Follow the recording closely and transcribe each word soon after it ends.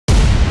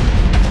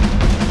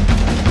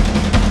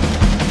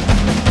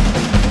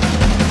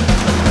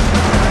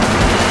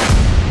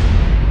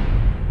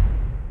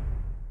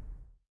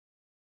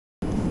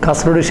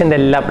കാസർഗോഡ്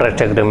എല്ലാ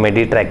പ്രേക്ഷകരും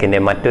മെഡിട്രാക്കിൻ്റെ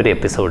മറ്റൊരു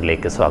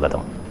എപ്പിസോഡിലേക്ക്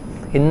സ്വാഗതം.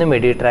 ഇന്ന്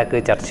മെഡിട്രാക്ക്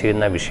ചർച്ച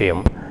ചെയ്യുന്ന വിഷയം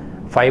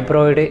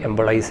ഫൈബ്രോയിഡ്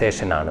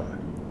എംബോളൈസേഷനാണ്.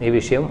 ഈ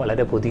വിഷയം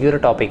വളരെ പുതിയൊരു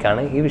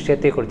ടോപ്പിക്കാണ്. ഈ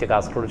വിഷയത്തെക്കുറിച്ച്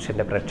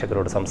കാസർഗോഡ്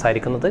പ്രേക്ഷകരോട്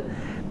സംസാരിക്കുന്നത്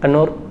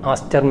Kannur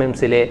Aster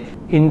മിംസിലെ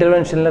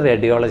interventional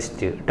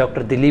radiologist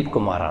doctor Dileep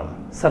കുമാറാണ്.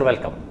 Sir,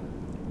 welcome.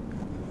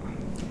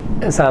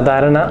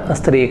 സാധാരണ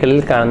സ്ത്രീകളിൽ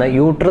കാണുന്ന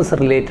uterus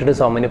related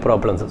so many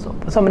problems,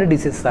 so many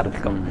diseases are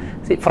become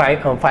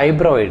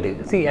fibroid.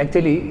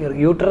 Actually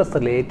uterus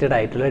related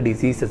ആയിട്ടുള്ള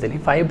ഡിസീസസിൽ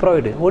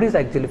fibroid, what is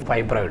actually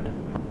fibroid?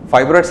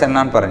 Fibroids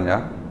എന്നാന്ന്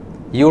പറഞ്ഞാൽ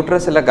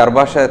യൂട്രസിലെ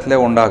ഗർഭാശയത്തിലെ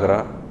ഉണ്ടാകുന്ന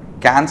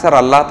ക്യാൻസർ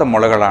അല്ലാത്ത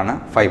മുളകളാണ്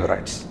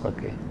fibroids.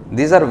 Okay,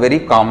 these are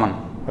very common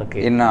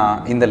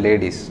in the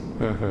ladies.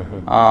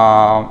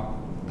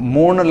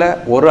 മൂന്നിലെ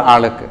ഒരു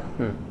ആൾക്ക്,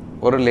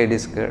 ഒരു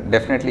ലേഡീസ്ക്ക്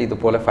ഡെഫിനറ്റ്ലി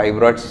ഇതുപോലെ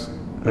ഫൈബ്രോയിഡ്സ്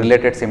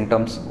റിലേറ്റഡ്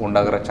സിംറ്റംസ്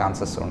ഉണ്ടാകുന്ന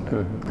ചാൻസസ് ഉണ്ട്.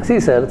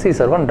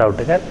 Sir one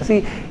doubt.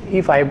 ഈ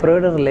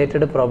ഫൈബ്രോയിഡ്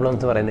റിലേറ്റഡ്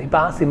പ്രോബ്ലംസ് പറയുന്നത് ഇപ്പോൾ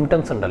ആ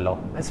സിംറ്റംസ് ഉണ്ടല്ലോ,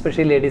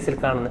 എസ്പെഷ്യലി ലേഡീസിൽ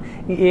കാണുന്ന,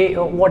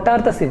 what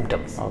are the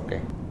symptoms? Okay,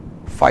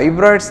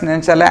 fibroids എന്ന്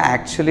വെച്ചാൽ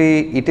actually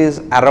it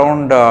is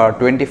around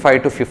 25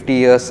 to 50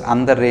 years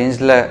அந்த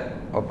റേഞ്ചിൽ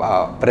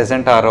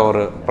പ്രസൻറ്റ് ആകുന്ന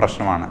ഒരു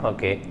പ്രശ്നമാണ്.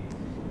 ഓക്കെ,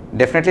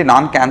 ഡെഫിനറ്റ്ലി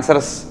നോൺ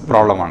ക്യാൻസറസ്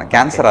പ്രോബ്ലമാണ്,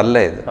 ക്യാൻസർ അല്ല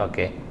ഇത്.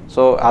 ഓക്കെ,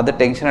 സോ അത്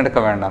ടെൻഷൻ എടുക്ക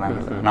വേണ്ട.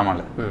 നമ്മൾ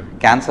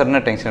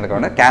ക്യാൻസറിന് ടെൻഷൻ എടുക്ക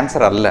വേണ്ട,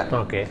 ക്യാൻസർ അല്ല.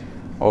 Okay,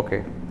 okay.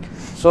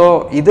 സോ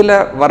ഇതിൽ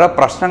വர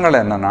പ്രശ്നങ്ങൾ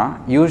എന്നാ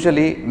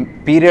യൂഷ്വലി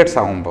പീരിയഡ്സ്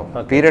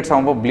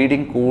ആകുമ്പോൾ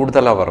ബ്ലീഡിങ്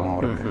കൂടുതലാണ് വരും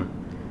അവർക്ക്.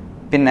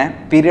 പിന്നെ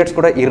പീരിയഡ്സ്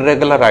കൂടെ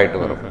ഇറഗുലർ ആയിട്ട്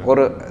വരും.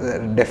 ഒരു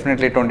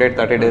ഡെഫിനറ്റ്ലി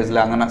 28-30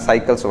 ഡേയ്സിൽ അങ്ങനെ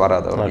സൈക്കിൾസ്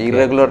വരാതെ വരും.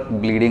 ഇറഗുലർ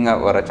ബ്ലീഡിങ്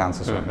വர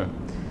ചാൻസസ് ഉണ്ട്.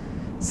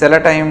 ചില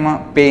ടൈം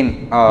പെയിൻ,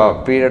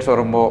 പീരിയഡ്സ്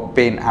വരുമ്പോൾ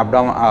പെയിൻ,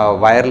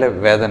 വയറിലെ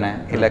വേദന,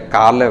 ഇല്ല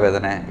കാലിലെ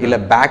വേദന, ഇല്ല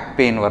ബാക്ക്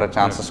പെയിൻ വர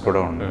ചാൻസസ്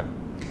കൂടെ ഉണ്ട്.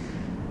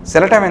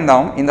 ചില ടൈം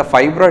എന്താവും, இந்த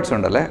ഫൈബ്രോയിഡ്സ്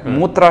ഉണ്ടല്ലേ,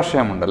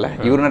 മൂത്രാശയം ഉണ്ടല്ലേ,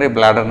 യൂറിനറി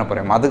ബ്ലാഡർ എന്ന്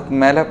പറയും, അത്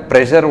മേലെ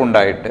പ്രഷർ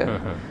ഉണ്ടായിട്ട്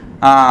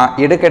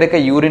ഇടയ്ക്കിടയ്ക്ക്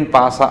യൂറിൻ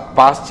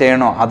പാസ്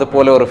ചെയ്യണോ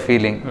അതുപോലെ ഒരു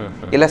ഫീലിംഗ്,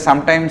 ഇല്ല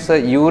sometimes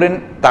urine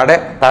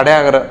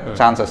തടയാകുന്ന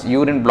chances,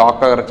 urine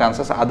block ആകുന്ന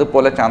ചാൻസസ്,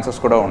 അതുപോലെ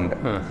ചാൻസസ് കൂടെ ഉണ്ട്.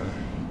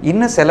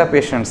 ഇന്ന് ചില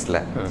പേഷ്യൻസിൽ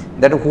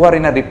that who are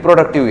in A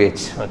reproductive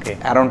age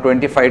around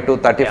 25 to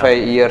 35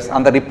 years,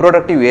 அந்த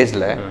റിപ്രൊഡക്റ്റീവ്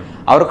ഏജിൽ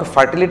അവർക്ക്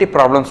ഫെർട്ടിലിറ്റി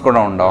പ്രോബ്ലംസ് കൂടെ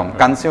ഉണ്ടാവും.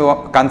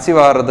 കൺസീവ്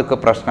ആകുறதுக்கு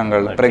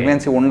പ്രശ്നങ്ങൾ,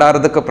 പ്രഗ്നൻസി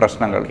ഉണ്ടാകുறதுக்கு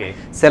പ്രശ്നങ്ങൾ,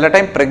 ചില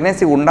ടൈം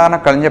പ്രഗ്നൻസി ഉണ്ടാകാൻ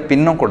കഴിഞ്ഞ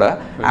പിന്നും കൂടെ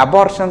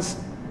അബോർഷൻസ്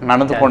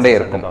നടന്നുകൊണ്ടേ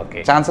ഇരിക്കും,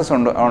 ചാൻസസ്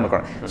ഉണ്ട്.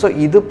 സോ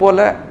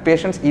ഇതുപോലെ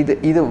പേഷ്യൻസ്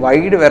ഇത്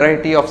വൈഡ്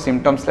വെറൈറ്റി ഓഫ്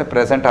സിംറ്റംസിൽ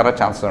പ്രസന്റ് ആകാൻ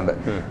ചാൻസസ് ഉണ്ട്.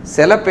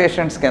 ചില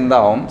പേഷ്യൻസ്ക്ക്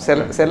എന്താവും,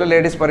 ചില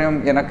ലേഡീസ് പറയും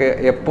എനിക്ക്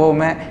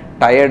എപ്പോഴുമേ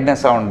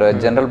ടയർഡ്നെസ് ആവുണ്ട്,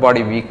 ജനറൽ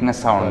ബോഡി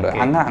വീക്ക്നെസ് ആവുണ്ട്,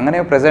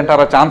 അങ്ങനെ പ്രസന്റ്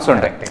ആകാൻ ചാൻസ്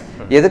ഉണ്ട്.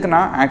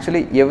 എതുക്കുന്നാ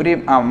ആക്ച്വലി എവറി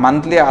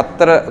മന്ത്ലി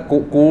അത്ര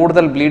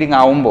കൂടുതൽ ബ്ലീഡിങ്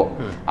ആവുമ്പോൾ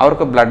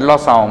അവർക്ക് ബ്ലഡ്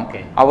ലോസ് ആവും,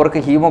 അവർക്ക്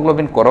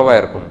ഹീമോഗ്ലോബിൻ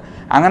കുറവായിരിക്കും.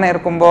 അങ്ങനെ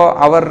ഇരിക്കുമ്പോൾ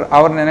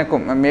അവർ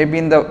നിനക്കും മേ ബി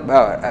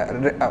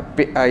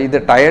ഇത്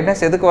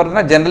ടയർഡ്നെസ് എതുക്ക്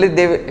പറഞ്ഞാൽ generally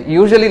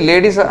usually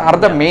ladies are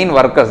the main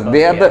workers.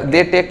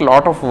 They take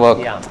lot of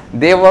work,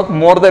 they work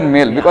more than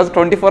mail, because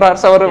 24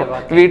 hours അവർ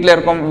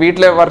വീട്ടിലിരിക്കും.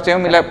 വീട്ടിലെ വർക്ക്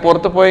ചെയ്യും, ഇല്ല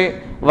പുറത്ത് പോയി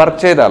വർക്ക്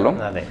ചെയ്താലും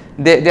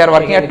they are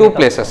working at two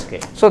places.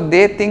 So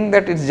they think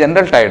that it's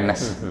general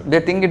tiredness. They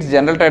think it's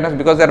general tiredness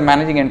because they are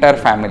managing entire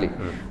family.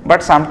 But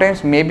sometimes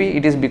maybe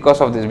it is because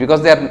of this,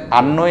 because they are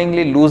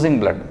unknowingly losing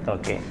blood.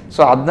 Okay.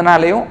 So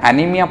adnalayo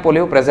anemia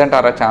poleyo present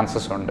are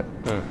chances undu.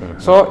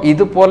 So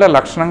idu pole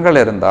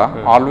lakshanangal irunda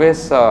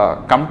always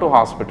come to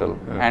hospital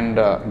and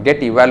get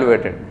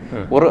evaluated.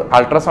 ഒരു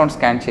ultrasound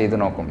scan ചെയ്ത്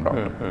നോക്കും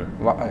doctor.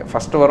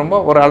 First വരുമ്പോൾ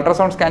ഒരു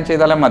ultrasound scan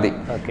ചെയ്താലേ മതി.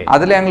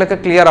 അതിൽ ഞങ്ങൾക്ക്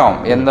clear ആവും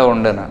എന്താ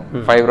ഉണ്ടെന്ന്,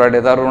 ഫൈബ്രോയിഡ്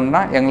ഏതാറും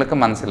ഉണ്ടെന്നാൽ ഞങ്ങൾക്ക്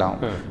മനസ്സിലാവും.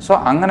 സോ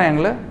അങ്ങനെ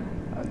ഞങ്ങൾ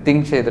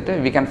തിങ്ക് ചെയ്തിട്ട്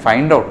we can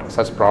find out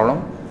such problem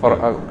four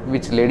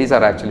which ladies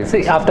are actually.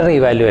 After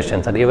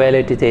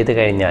evaluate ചെയ്ത്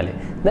കഴിഞ്ഞാൽ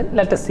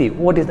let us see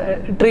what is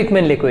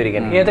ട്രീറ്റ്മെന്റിലേക്ക്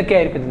വരികയാണ്.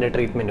 ഏതൊക്കെയായിരിക്കും ഇതിന്റെ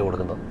ട്രീറ്റ്മെന്റ്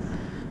കൊടുക്കുന്നത്?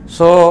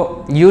 സോ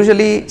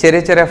യൂഷ്വലി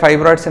ചെറിയ ചെറിയ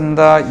ഫൈബ്രോയിഡ്സ്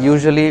എന്താ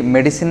യൂഷ്വലി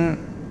മെഡിസിൻ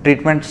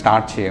ട്രീറ്റ്മെന്റ്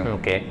സ്റ്റാർട്ട് ചെയ്യും.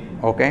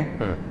 ഓക്കെ,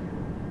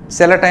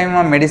 ചില ടൈം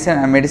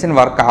മെഡിസിൻ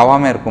വർക്ക്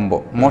ആവാമേ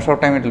ഇരിക്കുമ്പോൾ most of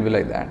time it will be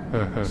like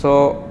that. So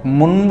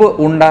മുൻപ്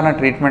ഉണ്ടാകുന്ന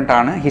ട്രീറ്റ്മെന്റ്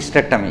ആണ്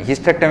ഹിസ്റ്റെക്ടമി.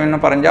 ഹിസ്റ്റെക്ടമി എന്ന്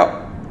പറഞ്ഞാൽ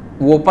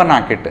ഓപ്പൺ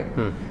ആക്കിയിട്ട്,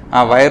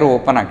 വയറ്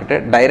ഓപ്പൺ ആക്കിയിട്ട്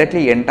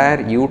ഡയറക്ട്ലി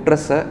എൻറ്റയർ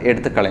യൂട്രസ്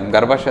എടുത്ത് കളയും,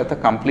 ഗർഭാശയത്തെ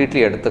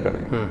കംപ്ലീറ്റ്ലി എടുത്ത്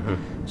കളയും.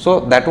 So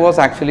that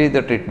was actually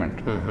the treatment.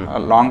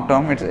 Long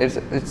term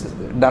it's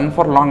done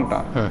for long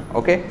term.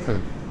 Okay,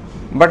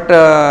 but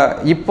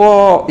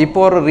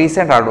ഇപ്പോൾ ഒരു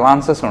റീസെൻറ്റ്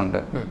അഡ്വാൻസസ്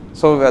ഉണ്ട്.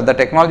 So the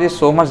technology is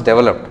so much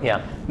developed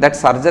that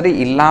surgery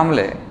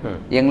ഇല്ലാമലെ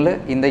ഞങ്ങൾ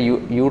இந்த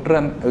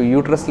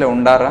യൂട്രസിൽ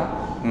ഉണ്ടാകുന്ന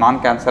നോൺ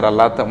ക്യാൻസർ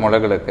അല്ലാത്ത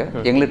മുളകൾക്ക്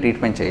ഞങ്ങൾ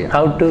ട്രീറ്റ്മെന്റ് ചെയ്യാം.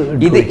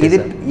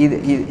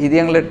 ഇത്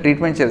ഞങ്ങൾ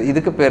ട്രീറ്റ്മെന്റ് ചെയ്ത്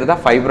ഇതൊക്കെ പേര്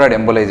தான் ഫൈബ്രോയിഡ്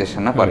എംബോലൈസേഷൻ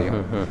എന്ന് പറയും.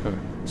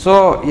 സോ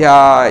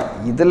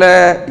ഇതിൽ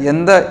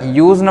എന്താ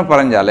യൂസ്ന്ന്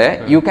പറഞ്ഞാൽ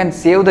you can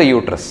save the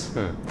uterus.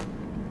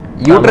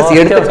 Uterus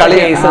എടുത്ത്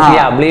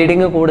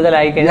ബ്ലീഡിങ്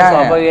കൂടുതലായി കഴിഞ്ഞാൽ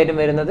സ്വാഭാവികമായിട്ടും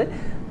വരുന്നത്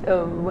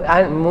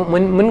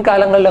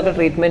മുൻകാലങ്ങളിലൊക്കെ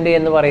ട്രീറ്റ്മെന്റ്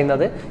എന്ന്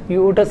പറയുന്നത്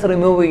യൂട്രസ്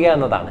റിമൂവ് ചെയ്യുക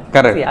എന്നതാണ്.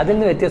 അതിൽ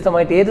നിന്ന്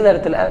വ്യത്യസ്തമായിട്ട് ഏത്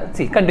തരത്തിൽ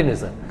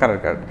കണ്ടിന്യൂസ്?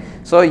 കറക്റ്റ്.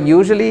 സോ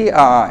യൂഷ്വലി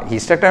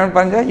ഹിസ്റ്റെക്ടമി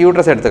പറഞ്ഞാൽ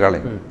യൂട്രസ് എടുത്ത്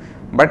കളയും.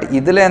 ബട്ട്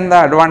ഇതിൽ എന്താ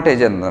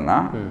അഡ്വാൻറ്റേജ് എന്തെന്നാ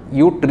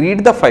യു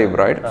ട്രീറ്റ് ദ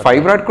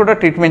ഫൈബ്രോയിഡ് കൂടെ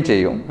ട്രീറ്റ്മെന്റ്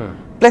ചെയ്യും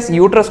പ്ലസ്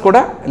യൂട്രസ്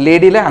കൂടെ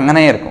ലേഡിയിലെ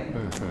അങ്ങനെ ഇരിക്കും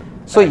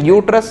സോ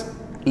യൂട്രസ്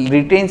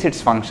റിറ്റെയിൻസ്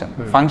ഇറ്റ്സ്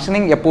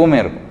ഫങ്ഷനിങ് എപ്പോഴുമേ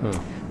ഇരിക്കും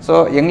സോ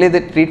ഞങ്ങൾ ഇത്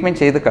ട്രീറ്റ്മെന്റ്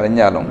ചെയ്ത്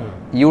കഴിഞ്ഞാലും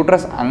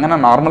യൂട്രസ് അങ്ങനെ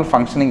നോർമൽ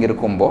ഫങ്ഷനിങ്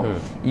ഇരിക്കുമ്പോൾ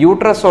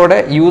യൂട്രസോടെ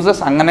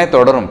യൂസസ് അങ്ങനെ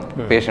തുടരും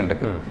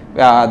പേഷ്യൻറ്റുക്ക്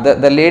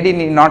ദ ലേഡി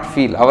നീ നോട്ട്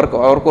ഫീൽ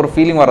അവർക്ക് ഒരു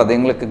ഫീലിംഗ് വരാது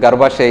எங்களுக்கு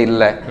கர்ப்பாசயம்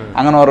இல்லை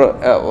അങ്ങനെ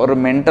ഒരു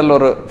മെന്റൽ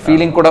ഒരു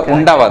ഫീലിംഗ് കൂടെ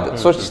ഉണ്ടാവാது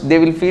so they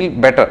will feel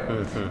better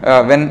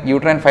when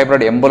uterine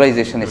fibroid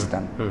embolisation is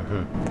done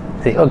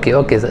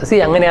okay sir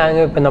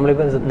അങ്ങനെയാണെങ്കിൽ ഇപ്പം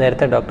നമ്മളിപ്പോൾ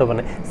നേരത്തെ ഡോക്ടർ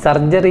പറഞ്ഞു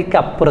സർജറിക്ക്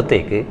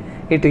അപ്പുറത്തേക്ക്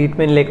ഈ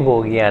ട്രീറ്റ്മെന്റിലേക്ക്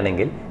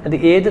പോവുകയാണെങ്കിൽ അത്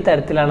ഏത്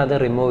തരത്തിലാണ് അത്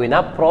റിമൂവ് ചെയ്യുന്നത്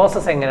ആ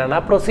പ്രോസസ്സ് എങ്ങനെയാണ്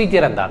ആ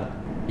പ്രൊസീജിയർ എന്താണ്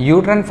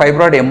യൂട്രൈൻ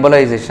ഫൈബ്രോയിഡ്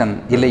എംബോലൈസേഷൻ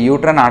ഇല്ല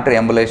യൂട്രൈൻ ആർട്ടറി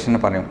എംബോലൈസേഷൻ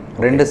പറയും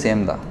രണ്ട്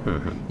സെയിം താ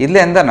ഇതിൽ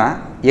എന്താ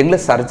ഞങ്ങൾ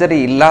സർജറി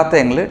ഇല്ലാത്ത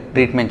ഞങ്ങൾ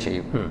ട്രീറ്റ്മെന്റ്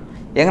ചെയ്യും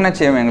എങ്ങനെ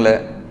ചെയ്യും ഞങ്ങൾ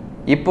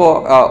ഇപ്പോൾ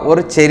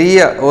ഒരു ചെറിയ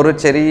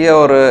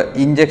ഒരു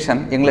ഇഞ്ചക്ഷൻ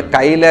ഞങ്ങൾ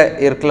കയ്യിൽ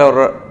ഇരിക്കുന്ന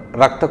ഒരു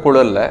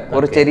രക്തക്കുഴലിൽ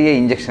ഒരു ചെറിയ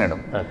ഇഞ്ചക്ഷൻ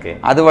ഇടും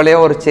അതുവഴിയെ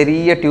ഒരു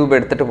ചെറിയ ട്യൂബ്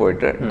എടുത്തിട്ട്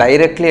പോയിട്ട്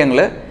ഡയറക്റ്റ്ലി ഞങ്ങൾ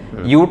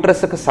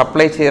യൂട്രസ്ക്ക്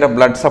സപ്ലൈ ചെയ്യുന്ന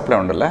ബ്ലഡ് സപ്ലൈ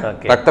ഉണ്ടല്ലേ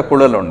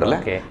രക്തക്കുഴലുണ്ടല്ലേ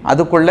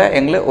അതുക്കുള്ള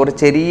ഞങ്ങൾ ഒരു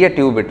ചെറിയ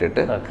ട്യൂബ്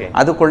ഇട്ടിട്ട്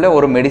അതുക്കുള്ള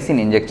ഒരു മെഡിസിൻ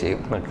ഇഞ്ചെക്ട്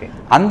ചെയ്യും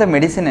அந்த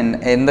மெடிசின்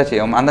എന്താ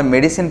ചെയ്യും அந்த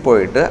മെഡിസിൻ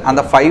പോയിട്ട്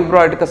அந்த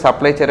ഫൈബ്രോയിഡ്ക്ക്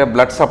സപ്ലൈ ചെയ്യുന്ന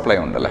ബ്ലഡ് സപ്ലൈ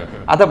ഉണ്ടല്ലേ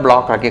അത്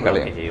ബ്ലോക്ക് ആക്കി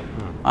കളയും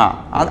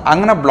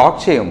അങ്ങനെ ബ്ലോക്ക്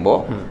ചെയ്യുമ്പോൾ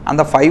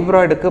அந்த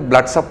ഫൈബ്രോയിഡ്ക്ക്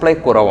ബ്ലഡ് സപ്ലൈ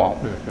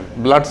കുറവാകും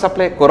ബ്ലഡ്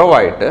സപ്ലൈ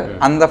കുറവായിട്ട്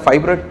அந்த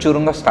ഫൈബ്രോയിഡ്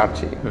ചുരുങ്ങ സ്റ്റാർട്ട്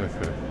ചെയ്യും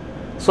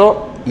so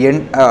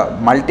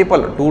multiple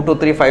 2 to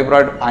 3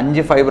 fibroid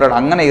 5 fibroid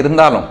അങ്ങനെ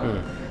ഇരുന്നാലും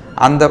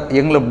அந்த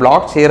எங்களை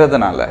பிளாக்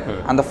செய்யறதுனால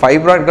அந்த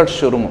ஃபைப்ராய்டுகள்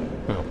சுருங்கும்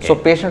ஸோ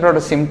பேஷண்ட்டோட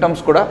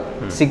சிம்டம்ஸ் கூட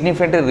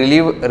சிக்னிஃபிகண்ட்லி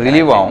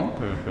ரிலீவ் ஆகும்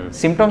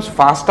சிம்டம்ஸ்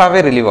ஃபாஸ்ட்டாகவே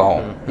ரிலீவ்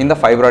ஆகும் இந்த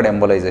fibroid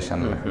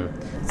എംബോലൈസേഷനിൽ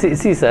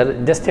C sir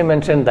just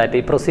mention that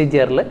ഈ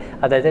പ്രൊസീജിയറിൽ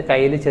അതായത്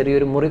കയ്യിൽ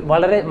ചെറിയൊരു മുറി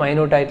വളരെ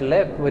മൈന്യൂട്ടായിട്ടുള്ള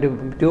ഒരു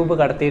ട്യൂബ്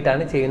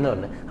കടത്തിയിട്ടാണ്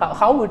ചെയ്യുന്നത്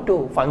how it to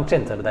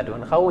function sir that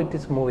one how it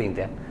is moving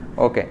there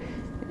okay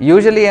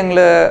usually ഞങ്ങൾ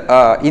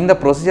இந்த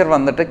പ്രൊസീജിയർ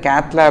വന്നിട്ട്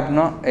കാത്ത്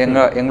ലാബ്നു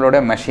എങ്ങളുടെ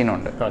മെഷീൻ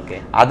ഉണ്ട്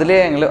അതിലെ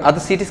ഞങ്ങൾ അത്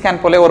സി ടി സ്കാൻ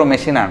പോലെ ഒരു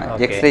മെഷീനാണ്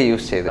എക്സ്റേ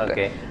യൂസ്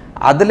ചെയ്തിട്ട്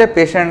അതിലെ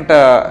പേഷ്യൻറ്റ്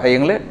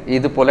ഞങ്ങൾ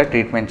ഇതുപോലെ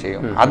ട്രീറ്റ്മെന്റ്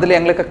ചെയ്യും അതിൽ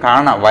ഞങ്ങൾക്ക്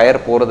കാണാം വയർ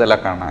പോറതെല്ലാം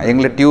കാണാം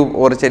ഞങ്ങൾ ട്യൂബ്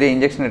ഒരു ചെറിയ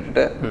ഇഞ്ചക്ഷൻ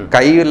ഇട്ടിട്ട്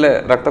കയ്യിൽ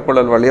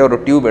രക്തക്കുഴൽ വഴിയെ ഒരു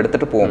ട്യൂബ്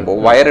എടുത്തിട്ട് പോകുമ്പോൾ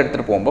വയർ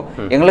എടുത്തിട്ട് പോകുമ്പോൾ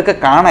ഞങ്ങൾക്ക്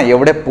കാണാം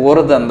എവിടെ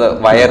പോറത് அந்த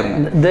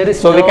വയറിന്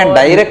so we can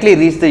directly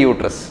reach the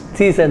uterus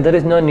there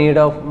is no need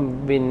of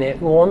പിന്നെ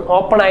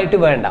ഓപ്പൺ ആയിട്ട്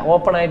വേണ്ട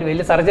ഓപ്പൺ ആയിട്ട്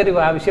വലിയ സർജറി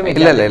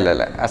ആവശ്യമില്ല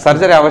ഇല്ല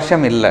സർജറി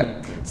ആവശ്യമില്ല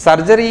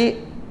സർജറി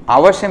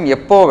ആവശ്യം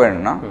എപ്പോ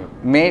വേണം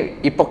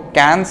ഇപ്പോൾ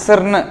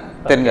ക്യാൻസറിന്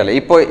தெரிஞ்சல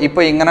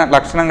இப்போ ഇങ്ങനെ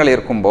ലക്ഷണങ്ങൾ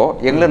ഇരിക്കുമ്പോൾ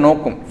ഞങ്ങൾ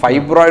നോക്കും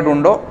ഫൈബ്രോയിഡ്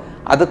ഉണ്ടോ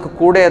அதுக்கு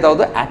கூட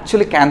ஏதாவது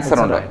ஆக்சுவலி கேன்சர்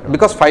உண்டோ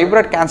பிகாஸ்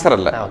ஃபைப்ராய்ட் கேன்சர்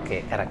அல்ல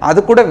அது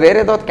கூட வேற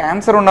ஏதாவது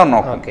கேன்சர் உண்டோ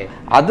நோக்கும்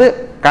அது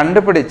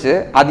கண்டுபிடிச்சு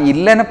அது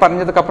இல்லைன்னு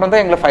പറഞ്ഞதுக்கு அப்புறம்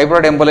தான் எங்களை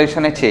ஃபைப்ராய்ட்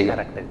எம்போலேஷனே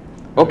செய்யும்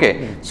ஓகே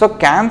ஸோ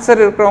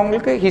கேன்சர்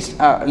இருக்கிறவங்களுக்கு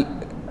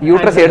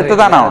யூட்ரஸ் எடுத்து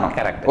தான் ஆகணும்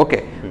ஓகே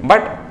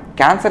பட்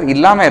கேன்சர்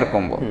இல்லாமல்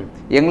இருக்கும்போது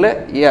எங்களை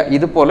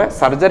இது போல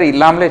சர்ஜரி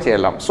இல்லாமலே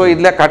செய்யலாம் ஸோ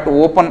இதில் கட்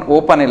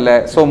ஓப்பன் இல்லை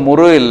ஸோ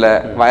முறு இல்லை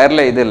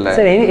வயரில் இது இல்லை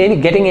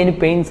getting any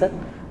pain sir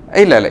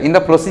ഇല്ല இந்த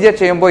പ്രൊസീജിയർ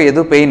ചെയ്യുമ്പോൾ ഏത്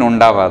പെയിൻ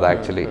ഉണ്ടാവാതെ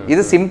ആക്ച്വലി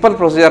ഇത് സിമ്പിൾ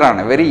പ്രൊസീജിയർ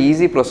ആണ് വെരി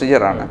ഈസി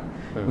പ്രൊസീജിയർ ആണ്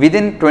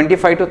within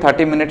 25 to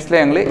 30 minutes le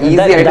engle easy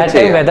aayittu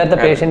cheyyam whether the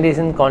patient is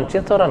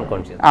conscious or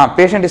unconscious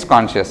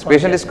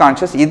patient is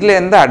conscious idile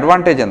endha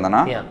advantage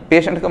endana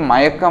patient ku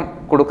mayakam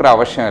kudukra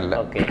avashyam illa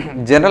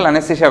general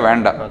anesthesia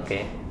venda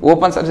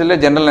open surgery le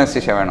general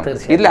anesthesia venum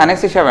idile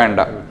anesthesia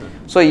venda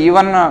so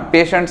even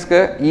patients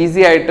ku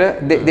easy aayittu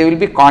they will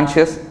be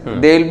conscious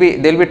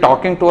they'll be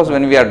talking to us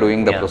when we are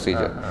doing the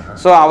procedure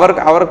so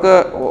avarku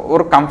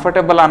or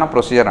comfortable ana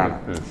procedure aanu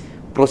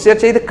procedure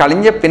ചെയ്ത്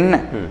കളിഞ്ഞ പിന്നെ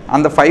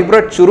அந்த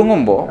fibroid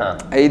ചുരുങ്ങുമ്പോൾ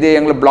ഇത്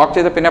ഞങ്ങൾ block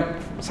ചെയ്ത പിന്നെ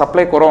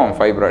supply കുറവാകും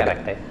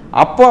fibroid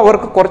അപ്പോൾ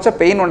അവർക്ക് കുറച്ച്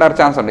പെയിൻ ഉണ്ടാകാൻ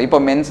ചാൻസ് ഉണ്ട് ഇപ്പോൾ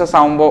മെൻസസ്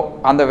ആകുമ്പോൾ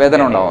அந்த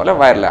വേദന ഉണ്ടാവും അല്ലെ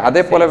വയറിൽ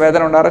അതേപോലെ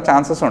വേദന ഉണ്ടാകാൻ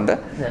ചാൻസസ് ഉണ്ട്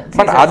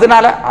ബട്ട്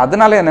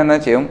അതിനാല എന്നാ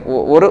ചെയ്യും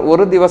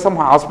ഒരു ദിവസം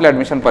ഹോസ്പിറ്റൽ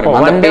അഡ്മിഷൻ പറയും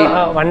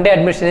one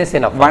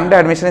day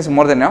admission is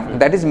more than enough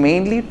that is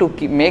mainly to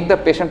make the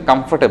patient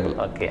comfortable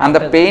and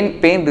the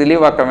pain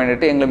relieve ആക്കാൻ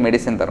വേണ്ടിയിട്ട് ഞങ്ങൾ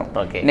മെഡിസിൻ തരും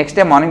നെക്സ്റ്റ്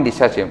ഡേ മോർണിംഗ്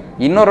ഡിസ്ചാർജ് ചെയ്യും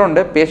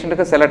ഇന്നൊരുണ്ട്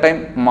പേഷ്യൻറ്റ് ചില ടൈം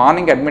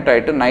മോർണിംഗ് അഡ്മിറ്റ്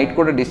ആയിട്ട് നൈറ്റ്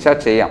കൂടെ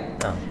discharge ചെയ്യാം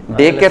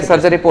ഡേ കെയർ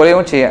സർജറി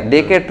പോലെയും ചെയ്യാം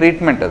ഡേ കെയർ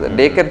ട്രീറ്റ്മെന്റ് അത്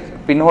ഡേ കെയർ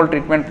പിൻഹോൾ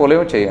ട്രീറ്റ്മെന്റ്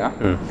പോലെയും ചെയ്യാം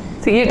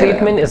ഈ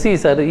ട്രീറ്റ്മെന്റ്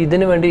സർ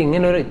ഇതിനു വേണ്ടി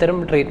ഇങ്ങനെ ഒരു ഇത്തരം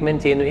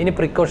ട്രീറ്റ്മെന്റ് ചെയ്യുന്നു ഇനി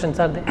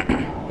പ്രിക്കോഷൻസ് ആണ്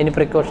ഇനി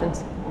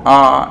പ്രിക്കോഷൻസ്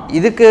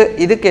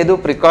ಇದಕ್ಕೆ ಇದು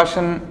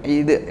ಪ್ರಿಕಾಷನ್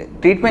ಇದು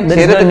treatment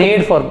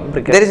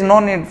there is no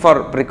need for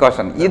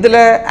precaution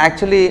ಇದರಲ್ಲಿ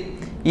ಆಕ್ಚುಲಿ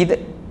ಇದು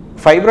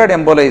ಫೈಬ್ರಾಯ್ಡ್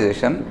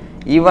ಎಂಬೋಲೈಸೇಷನ್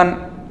ಈವನ್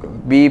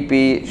BP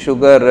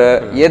ഷുഗർ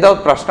ഏதாவது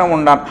പ്രശ്നം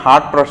ഉണ്ടാ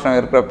ഹാർട്ട് പ്രശ്നം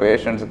ഇരിക്കുന്ന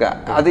പേഷ്യൻസ്ക്ക്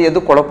അത് ഏത്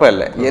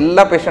കുഴപ്പമില്ല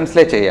എല്ലാ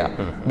പേഷ്യൻസിലേ ചെയ്യാം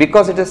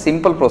because it is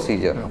simple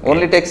procedure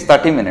only takes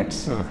 30 minutes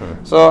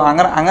so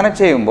അങ്ങനെ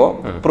ചെയ്യുമ്പോൾ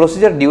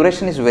procedure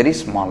duration is very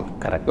small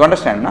you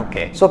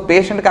understand so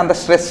പേഷ്യൻറ്റ്ക്ക് அந்த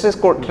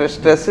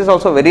stress is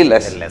also very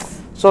less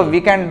so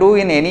we can do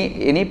in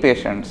any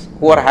patients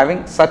who are having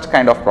such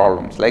kind of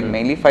problems like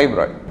mainly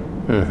fibroid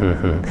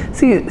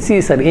See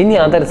sir, any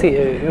other,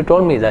 you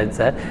told me that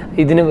sir,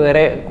 ഇതിന്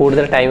വേറെ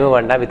കൂടുതൽ time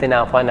വേണ്ട, within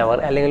half an hour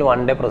അല്ലെങ്കിൽ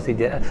 1 day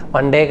procedure,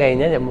 1 day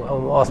കഴിഞ്ഞാൽ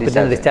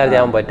hospital discharge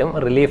ആകാൻ പറ്റും,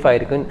 relief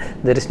ആയിരിക്കും,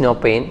 there is no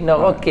pain.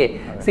 Okay,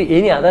 C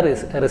any other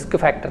risk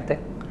factor?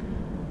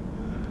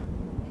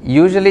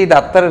 Usually ഇത്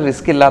അത്ര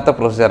റിസ്ക് ഇല്ലാത്ത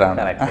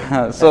പ്രൊസീജിയറാണ്.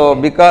 സോ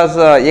ബിക്കോസ്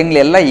എങ്ങൾ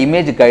എല്ലാ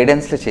ഇമേജ്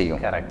ഗൈഡൻസിൽ ചെയ്യും.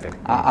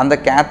 அந்த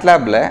கேத்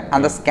லேப்ல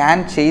அந்த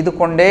ஸ்கேன் செய்து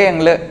கொண்டே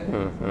எங்களை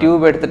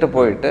டியூப் எடுத்துட்டு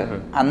போயிட்டு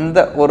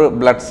அந்த ஒரு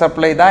பிளட்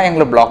சப்ளை தான்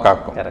எங்களை பிளாக்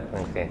ஆக்கும்.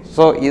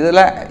 ஸோ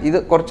இதில் இது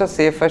കുറച്ച്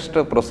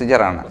സേഫസ്റ്റ്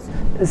പ്രൊസീജിയറാണ്.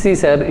 സി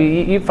സർ,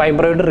 ഈ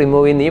ഫൈബ്രോയിഡ്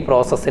റിമൂവ് ചെയ്യുന്ന ഈ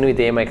പ്രോസസ്സിന്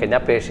വിധേയമായി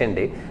കഴിഞ്ഞാൽ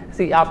പേഷ്യൻറ്റ്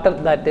ആഫ്റ്റർ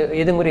ദാറ്റ്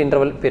ഏതെങ്കിലും ഒരു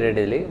ഇൻ്റർവൽ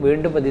പീരീഡിൽ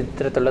വീണ്ടും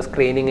ഇത്തരത്തിലുള്ള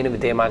സ്ക്രീനിങ്ങിന്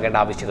വിധേയമാകേണ്ട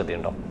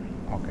ആവശ്യകതയുണ്ടോ?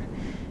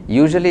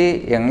 യൂഷ്വലി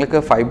ഞങ്ങൾക്ക്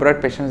ഫൈബ്രോയിഡ്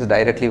പേഷ്യൻസ്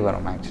ഡയറക്ട്ലി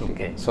വരും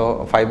ആക്ച്വലി. സോ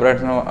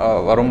ഫൈബ്രോയിഡ്സിന്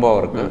വരുമ്പോൾ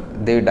അവർക്ക്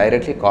ദേ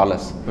directly call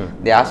us.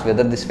 They ask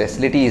whether this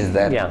facility is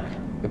there.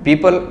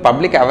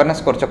 Public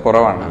awareness കുറച്ച്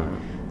കുറവാണ്.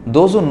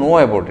 those who know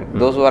about it,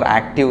 those who are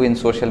active in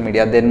social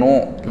media, they know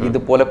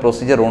ഇതുപോലെ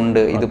procedure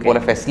ഉണ്ട്, ഇതുപോലെ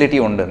facility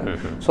ഉണ്ട്.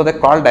 So they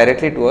call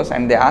directly to us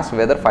and they ask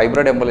whether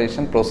fibroid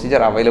embolization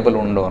procedure available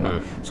ഉണ്ടോ.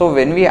 so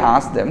when we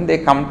ask them, they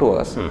come to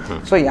us.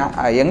 so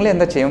ഞങ്ങൾ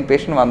എന്താ ചെയ്യും,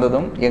 patient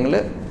വന്നതും ഞങ്ങൾ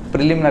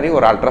പ്രിലിമിനറി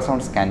ഒരു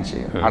അൾട്രാസൗണ്ട് സ്കാൻ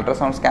ചെയ്യും.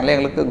 അൾട്രാസൗണ്ട് സ്കാനിൽ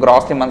ഞങ്ങൾക്ക്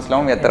ഗ്രോസ്ലി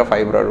മനസ്സിലാവും എത്ര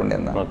ഫൈബ്രോയിഡ്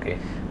ഉണ്ടെന്ന്.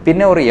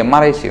 പിന്നെ ഒരു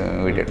MRI ചെയ്യും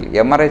ഇമീഡിയറ്റ്ലി.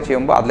 MRI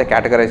ചെയ്യുമ്പോൾ അതിൽ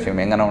കാറ്റഗറൈസ് ചെയ്യും,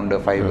 എങ്ങനെ ഉണ്ട്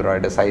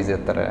ഫൈബ്രോയിഡ്, സൈസ്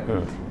എത്ര,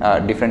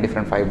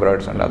 ഡിഫറെൻറ്റ്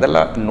ഫൈബ്രോയിഡ്സ് ഉണ്ട്,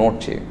 അതെല്ലാം നോട്ട്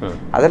ചെയ്യും.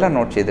 അതെല്ലാം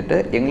നോട്ട് ചെയ്തിട്ട്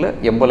ഞങ്ങൾ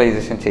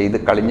എംബോലൈസേഷൻ ചെയ്ത്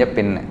കഴിഞ്ഞ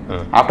പിന്നെ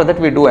after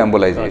that we do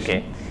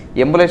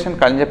embolisation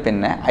കഴിഞ്ഞ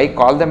പിന്നെ I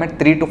call dum at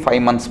 3 to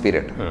 5 months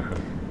period.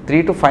 3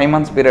 to 5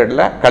 months പീരിയഡിൽ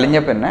കഴിഞ്ഞ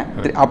പിന്നെ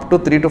up to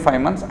 3 to 5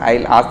 months I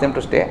will ask them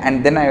to stay and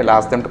then I will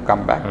ask them to come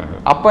back.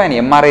 അപ്പോൾ ഞാൻ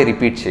MRI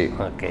repeat ചെയ്യും.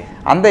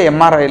 அந்த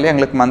MRIയിൽ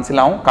ഞങ്ങൾക്ക്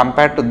മനസ്സിലാവും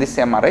കമ്പയർഡ് ടു ദിസ്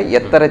MRI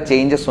എത്ര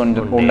changes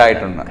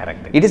ഉണ്ടായിട്ടുണ്ട്.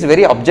 It is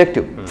very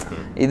objective.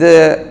 ഇത്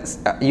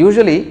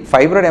യൂഷ്വലി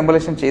ഫൈബ്രോയിഡ്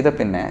എംബോലേഷൻ ചെയ്ത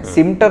പിന്നെ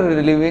symptom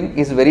relieving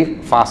is very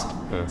fast.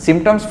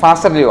 Symptoms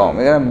faster relieve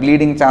ആവും,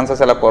 ബ്ലീഡിങ്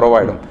ചാൻസസ് എല്ലാം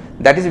കുറവായിടും.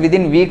 That is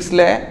within weeks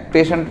le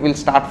patient will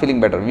start feeling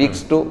better. Weeks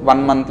to 1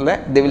 month le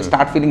they will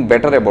start feeling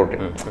better about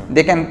it.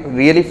 They can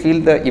really feel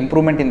the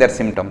improvement in their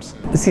symptoms.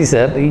 See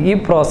sir, ഈ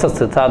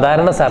process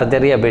സാധാരണ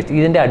surgery അപേക്ഷിച്ച്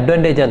ഇതിന്റെ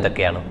advantage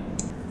എന്തൊക്കെയാണ്?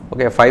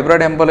 Okay,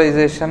 fibroid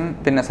embolisation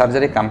പിന്നെ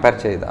surgery compare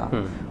ചെയ്താൽ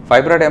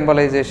fibroid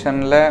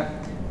എംബോലൈസേഷനിൽ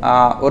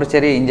ഒരു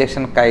ചെറിയ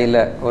injection കയ്യിൽ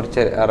ഒരു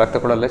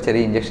രക്തക്കുഴലിൽ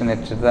ചെറിയ ഇഞ്ചക്ഷൻ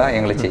വെച്ചിട്ട്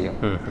ഞങ്ങൾ ചെയ്യും.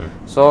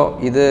 സോ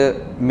ഇത്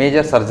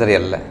മേജർ സർജറി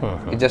അല്ല,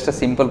 it just A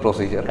simple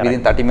procedure,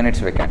 within 30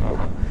 minutes we can do.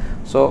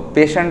 So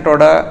patient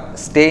oda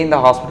stay in the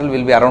hospital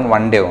will be around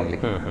 1 day only,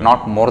 not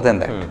more than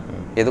that.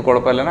 Edu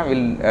kodapallana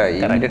will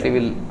immediately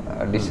will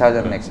discharge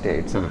next day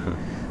itself.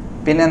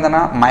 Pinne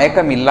endana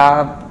mayakam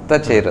illatha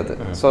cheyradu.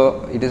 So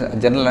it is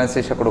general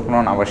anesthesia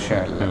kodukano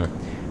avashyamilla.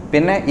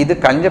 Pinne idu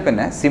kanja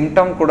pinne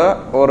symptom kuda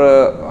or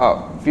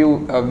few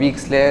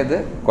weeks le idu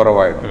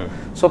koravayidum.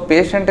 So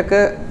patient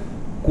ku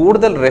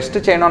കൂടുതൽ rest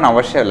ചെയ്യണമെന്ന്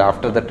ആവശ്യമില്ല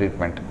after the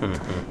treatment.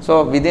 So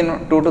within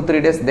 2 to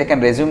 3 days they can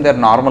resume their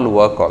normal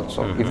work also.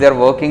 If they are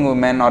working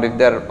women or if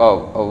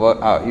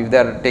they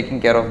are taking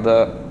care of the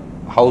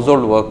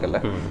household work,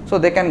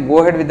 so they can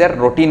go ahead with their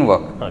routine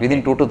work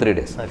within 2 to 3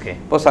 days.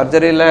 ഇപ്പോൾ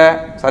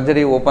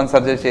surgery open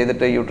surgery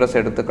ചെയ്തിട്ട് uterus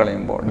എടുത്ത്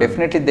കളയുമ്പോൾ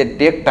definitely they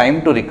take time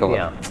to recover.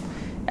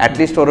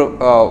 At least ഒരു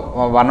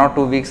 1 or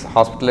 2 weeks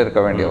ഹോസ്പിറ്റലിൽ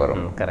എടുക്കാൻ വേണ്ടി വരും.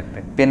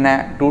 പിന്നെ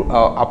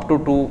up to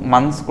 2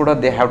 months കൂടെ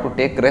they have to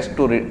take rest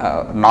to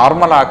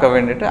normal ആക്കാൻ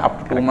വേണ്ടിയിട്ട് അപ്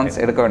ടു 2 months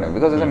എടുക്കാൻ വേണ്ടി,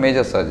 because it's A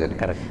major surgery.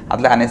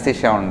 അതിൽ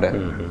അനസ്തീഷ്യ ഉണ്ട്,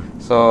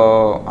 സോ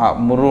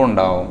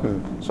മുറിവുണ്ടാവും,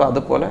 സോ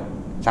അതുപോലെ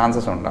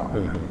ചാൻസസ് ഉണ്ടാവും.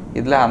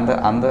 ഇതിൽ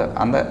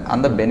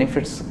അന്ത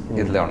ബെനിഫിറ്റ്സ്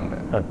ഇതിലുണ്ട്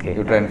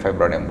uterine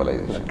fibroid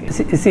embolisation.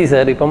 C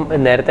sir, ഇപ്പം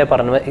നേരത്തെ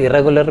പറഞ്ഞ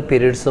ഇറഗുലർ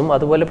പീരീഡ്സും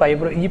അതുപോലെ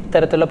ഈ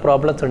തരത്തിലുള്ള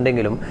പ്രോബ്ലംസ്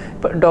ഉണ്ടെങ്കിലും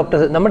ഇപ്പം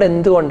ഡോക്ടേഴ്സ് നമ്മുടെ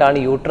എന്തുകൊണ്ടാണ്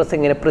യൂട്രസ്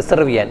ഇങ്ങനെ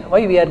പ്രിസർവ് ചെയ്യാൻ,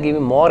 Y V are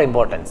giving more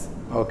importance?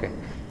 Okay,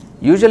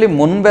 usually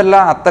മുൻപെല്ല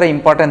അത്ര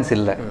ഇമ്പോർട്ടൻസ്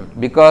ഇല്ല,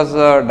 ബിക്കോസ്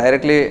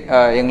ഡയറക്ട്ലി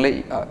ഞങ്ങൾ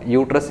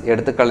യൂട്രസ്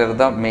എടുത്ത്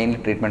കളരുന്ന മെയിൻലി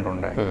ട്രീറ്റ്മെൻറ്റ്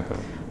ഉണ്ട്.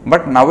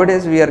 But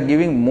nowadays we are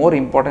giving more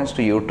importance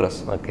to uterus.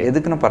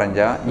 എതുക്കെന്ന്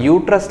പറഞ്ഞാൽ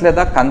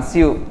യൂട്രസിലേതാ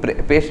കൺസീവ്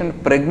പേഷ്യൻറ്റ്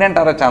പ്രഗ്നൻ്റ്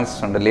ആകാൻ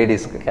ചാൻസസ് ഉണ്ട്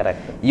ലേഡീസ്ക്ക്.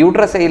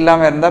 യൂട്രസ്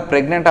ഇല്ലാமல் இருந்தால்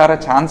പ്രഗ്നൻ്റ് ആകാൻ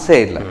ചാൻസേ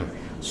ഇല്ല.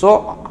 So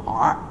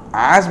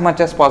as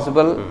much as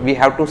possible we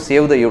have to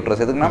save the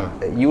uterus. എതുക്കെന്നാ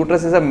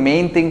uterus is a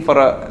main thing for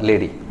a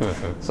lady.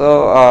 So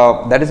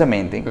that is a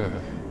main thing.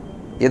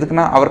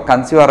 എതുക്കെന്നാ our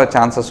conceive ആകാൻ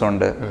chances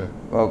ഉണ്ട്.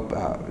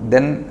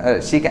 then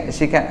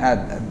she can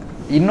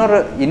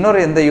ಇನ್ನೊರು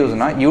ಎಂದ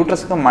ಯೂಸ್ನ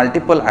യൂട്രസ്ക്ക്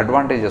multiple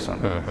advantages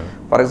ഉണ്ട്.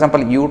 For example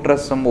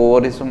യൂട്രസും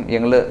ഓവറീസും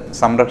ഞങ്ങൾ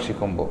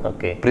സംരക്ഷിക്കുമ്പോൾ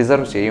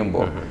preserve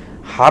ചെയ്യുമ്പോൾ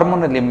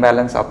hormonal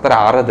imbalance അത്ര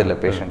ആറതില്ല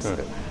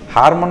പേഷ്യൻസിന്.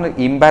 Hormonal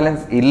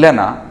imbalance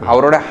ഇല്ലെന്നാ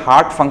അവരുടെ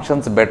heart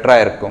functions better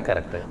ആയിരിക്കും,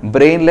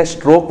 ബ്രെയിനിലെ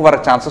സ്ട്രോക്ക് വர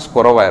ചാൻസസ്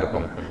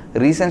കുറവായിരിക്കും.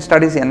 റീസെൻറ്റ്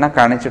സ്റ്റഡീസ് എന്നെ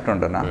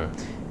കാണിച്ചിട്ടുണ്ടെന്നാ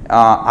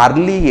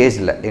അർലി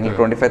ഏജിൽ ഞങ്ങൾ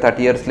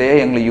 25-30 yearsലേ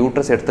ഞങ്ങൾ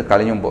യൂട്രസ് എടുത്ത്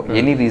കളയുമ്പോൾ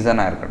എനി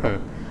റീസൺ ആയിരിക്കട്ടെ,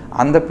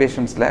 அந்த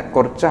പേഷ്യൻസിലെ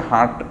കുറച്ച്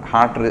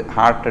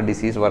ഹാർട്ട്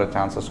ഡിസീസ് വരെ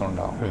ചാൻസസ്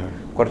ഉണ്ടാവും,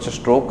 കുറച്ച്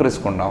സ്ട്രോക്ക്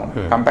റിസ്ക് ഉണ്ടാവും.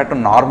 Compare to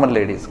normal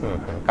ladies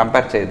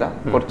compare ചെയ്താൽ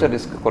കുറച്ച്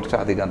റിസ്ക് കുറച്ച്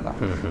അധികം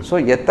ഉണ്ടാവും. സോ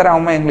എത്ര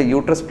ആവുമ്പോൾ ഞങ്ങൾ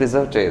യൂട്രസ്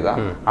പ്രിസർവ്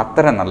ചെയ്താൽ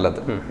അത്ര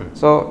നല്ലത്.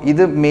 സോ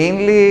ഇത്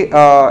മെയിൻലി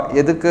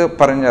എതുക്ക്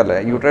പറഞ്ഞാൽ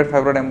യൂട്രൈഡ്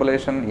ഫൈബ്രോയിഡ്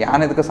എംബുലേഷൻ ഞാൻ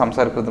എതുക്ക്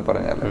സംസാരിക്കുന്നത്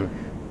പറഞ്ഞാൽ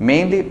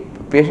മെയിൻലി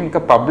പേഷ്യൻക്ക്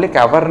പബ്ലിക്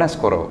അവയർനെസ്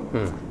കുറവ്.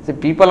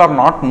 പീപ്പിൾ ആർ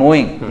നോട്ട്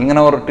നോയിങ് ഇങ്ങനെ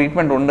ഒരു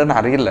ട്രീറ്റ്മെന്റ് ഉണ്ടെന്ന്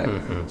അറിയില്ല.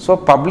 So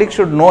public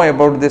should know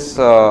about this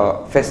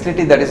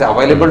facility that is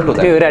available to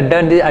them. ഒരു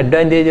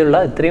അഡ്വാൻറ്റേജ് ഉള്ള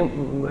ഇത്രയും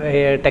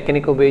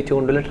ടെക്നിക്ക്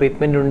ഉപയോഗിച്ചുകൊണ്ടുള്ള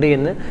ട്രീറ്റ്മെന്റ് ഉണ്ട്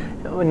എന്ന്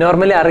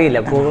നോർമലി അറിയില്ല.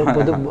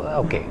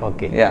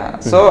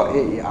 So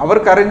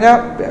അവർക്കറിഞ്ഞ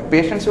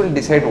patients will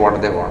decide what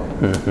they want.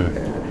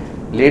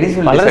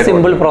 Ladies വളരെ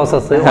simple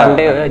process,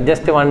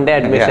 just one day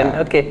admission.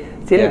 Okay,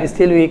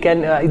 still we can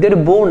ഇതൊരു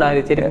ബോണാണ്,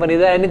 ശരിക്കും പറഞ്ഞാൽ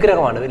ഇത്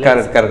അനുഗ്രഹമാണ്.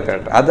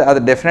 അത്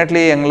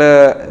ഡെഫിനറ്റ്ലി ഞങ്ങൾ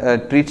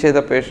ട്രീറ്റ് ചെയ്ത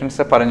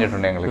പേഷ്യൻസ്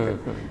പറഞ്ഞിട്ടുണ്ട് ഞങ്ങൾക്ക്.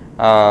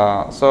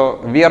 So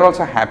we are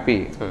also happy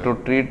to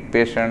treat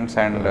patients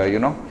and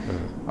you know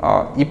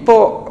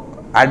ഇപ്പോൾ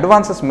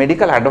advances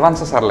medical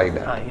advances are like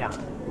that.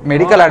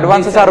 Medical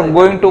advances are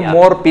going to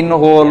more pin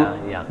whole,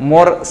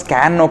 more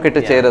scan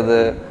നോക്കിയിട്ട്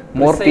ചെയ്തത്,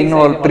 മോർ പിൻ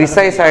ഹോൾ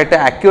പ്രിസൈസ് ആയിട്ട്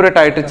accurate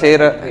ആയിട്ട്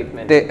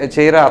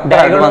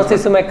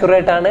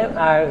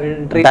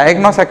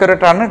diagnose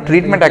accurate ആണ്,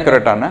 treatment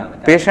accurate ആണ്.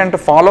 Patient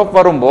follow up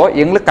വരുമ്പോൾ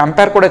ഞങ്ങൾ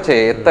compare കൂടെ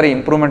ചെയ്യും എത്ര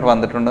ഇംപ്രൂവ്മെന്റ്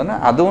വന്നിട്ടുണ്ടെന്ന്,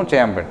 അതും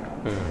ചെയ്യാൻ പറ്റും.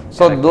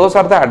 So those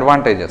are the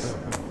advantages.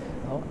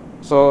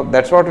 So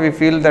that's what we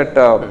feel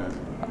that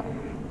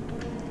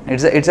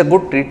it's a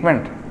good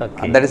treatment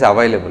that is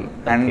available.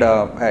 And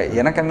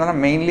எனக்கு என்னன்னா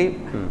மெயின்லி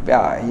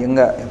எங்க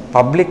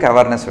பப்ளிக்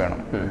அவேர்னஸ்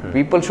வேணும்.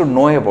 people should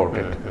know about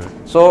it.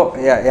 so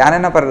ഞാൻ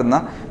എന്നാ പറയുന്ന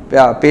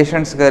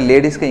പേഷ്യൻസ്ക്ക്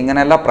ലേഡീസ്ക്ക്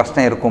ഇങ്ങനെയെല്ലാം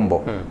പ്രശ്നം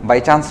ഇരിക്കുമ്പോൾ ബൈ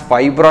ചാൻസ്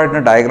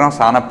ഫൈബ്രോയിഡിന്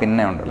ഡയഗ്നോസ് ആണ്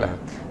പിന്നെ ഉണ്ടല്ലോ,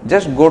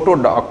 just go to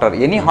doctor,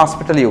 any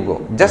hospital you go,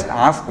 just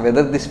ask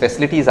whether this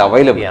facility is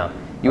available.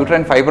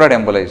 Uterine fibroid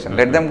embolization,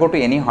 let them go to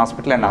any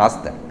hospital and ask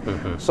them.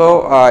 So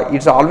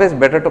it's always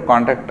better to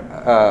contact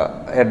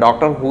a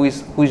doctor who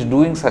is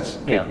doing such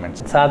treatments.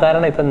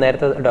 സാധാരണ ഇപ്പം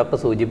നേരത്തെ doctor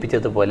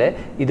സൂചിപ്പിച്ചതുപോലെ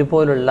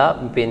ഇതുപോലുള്ള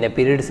പിന്നെ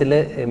പീരീഡ്സിൽ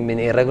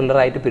irregular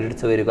ആയിട്ട്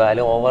periods വരിക,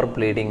 അല്ലെങ്കിൽ over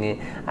bleeding,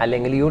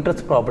 അല്ലെങ്കിൽ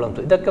യൂട്രസ്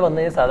പ്രോബ്ലംസ്, ഇതൊക്കെ വന്നു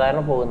കഴിഞ്ഞാൽ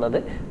സാധാരണ പോകുന്നത്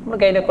നമ്മൾ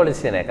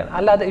ഗൈനക്കോളജിസ്റ്റിനേക്കാണ്.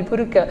 അല്ലാതെ ഇപ്പോൾ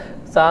ഒരു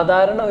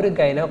സാധാരണ ഒരു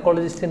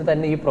ഗൈനക്കോളജിസ്റ്റിന്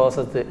തന്നെ ഈ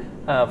പ്രോസസ്സ്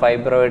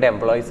ഫൈബ്രോയിഡ്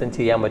എംപ്ലോയീസും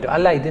ചെയ്യാൻ പറ്റും,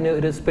 അല്ല ഇതിന്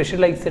ഒരു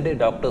സ്പെഷ്യലൈസ്ഡ്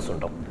ഡോക്ടേഴ്സ്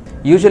ഉണ്ടോ?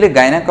 യൂഷ്വലി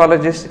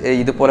ഗൈനക്കോളജിസ്റ്റ്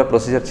ഇതുപോലെ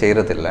പ്രൊസീജിയർ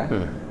ചെയ്യത്തില്ല.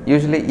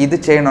 യൂഷ്വലി ഇത്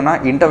ചെയ്യണമെന്ന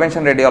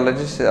intervention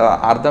radiologist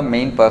are the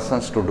main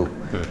persons to do.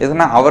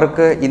 ഇതിന്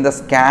അവർക്ക് ഇൻ ദ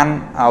സ്കാൻ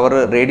അവർ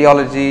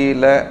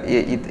റേഡിയോളജിയിൽ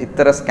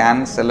ഇത്ര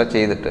സ്കാൻസ് എല്ലാം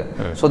ചെയ്തിട്ട്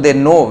so they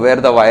know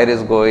where the wire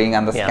is going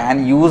and the scan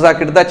use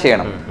ആക്കിയിട്ട് தான்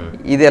ചെയ്യണം.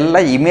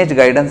 ഇതെല്ലാം ഇമേജ്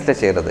ഗൈഡൻസിൽ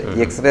ചെയ്തത്.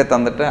 എക്സ്റേ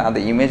തന്നിട്ട് അത്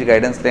ഇമേജ്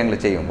ഗൈഡൻസിൽ ഞങ്ങൾ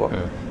ചെയ്യുമ്പോൾ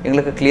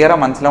എங்களுக்கு ക്ലിയറാ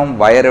മനസ്സിലാവും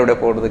വയർ എവിടെ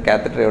പോകുന്നത്,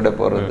 കാത്തറ്റർ എവിടെ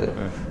പോകുന്നത്.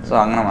 സോ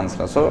അങ്ങനെ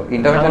മനസ്സിലാവും. സോ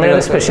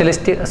ഇന്റർവെൻഷൻ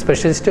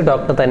സ്പെഷ്യലിസ്റ്റ്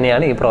ഡോക്ടർ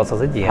തന്നെയാണ് ഈ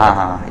പ്രോസസ്സ്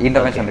ചെയ്യുന്നത്,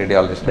 ഇന്റർവെൻഷൻ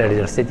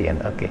റേഡിയോളജിസ്റ്റ്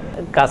ചെയ്യുന്നത്. ഓക്കെ,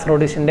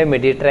 കാസർഗോഡിൻ്റെ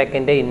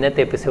മെഡിട്രാക്കിൻ്റെ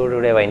ഇന്നത്തെ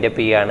എപ്പിസോഡിലൂടെ വൈൻഡപ്പ്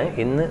ചെയ്യുകയാണ്.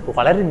 ഇന്ന്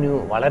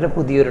വളരെ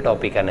പുതിയൊരു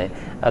ടോപ്പിക്കാണ്,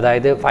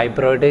 അതായത്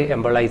fibroid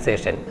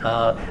embolisation.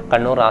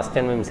 Kannur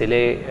Aston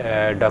മിംസിലെ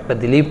doctor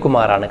Dileep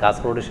കുമാറാണ്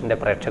കാസർഗോഡിൻ്റെ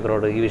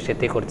പ്രേക്ഷകരോട് ഈ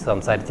വിഷയത്തെക്കുറിച്ച്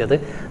സംസാരിച്ചത്.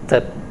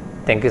 Sir,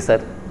 thank you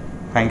sir.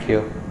 Thank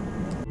you.